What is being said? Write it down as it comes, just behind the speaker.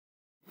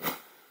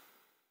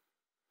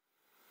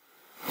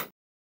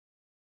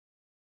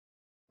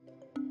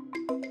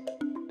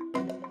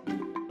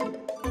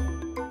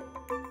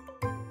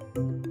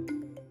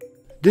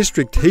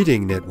District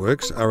heating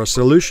networks are a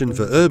solution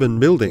for urban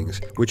buildings,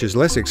 which is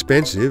less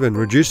expensive and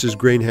reduces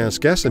greenhouse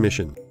gas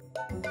emission.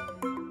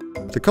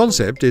 The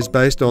concept is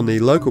based on the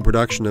local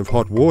production of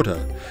hot water,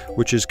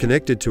 which is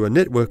connected to a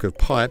network of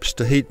pipes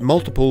to heat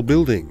multiple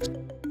buildings.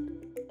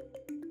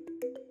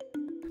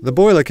 The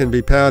boiler can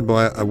be powered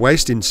by a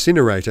waste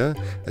incinerator,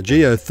 a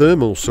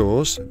geothermal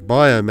source,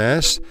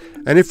 biomass,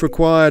 and if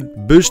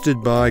required,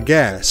 boosted by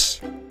gas.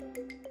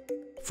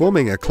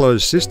 Forming a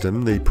closed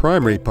system, the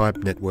primary pipe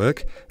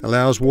network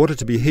allows water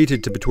to be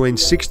heated to between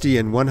 60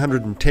 and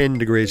 110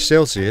 degrees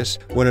Celsius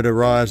when it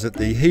arrives at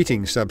the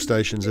heating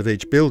substations of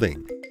each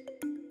building.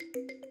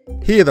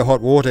 Here the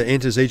hot water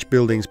enters each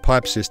building's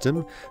pipe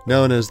system,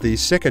 known as the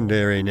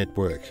secondary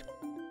network.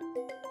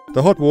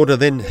 The hot water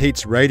then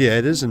heats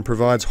radiators and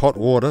provides hot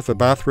water for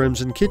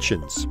bathrooms and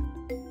kitchens.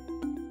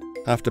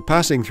 After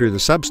passing through the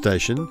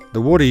substation,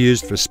 the water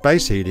used for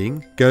space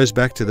heating goes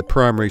back to the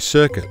primary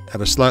circuit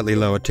at a slightly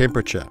lower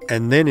temperature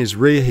and then is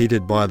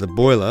reheated by the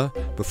boiler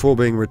before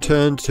being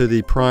returned to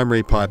the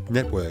primary pipe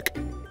network.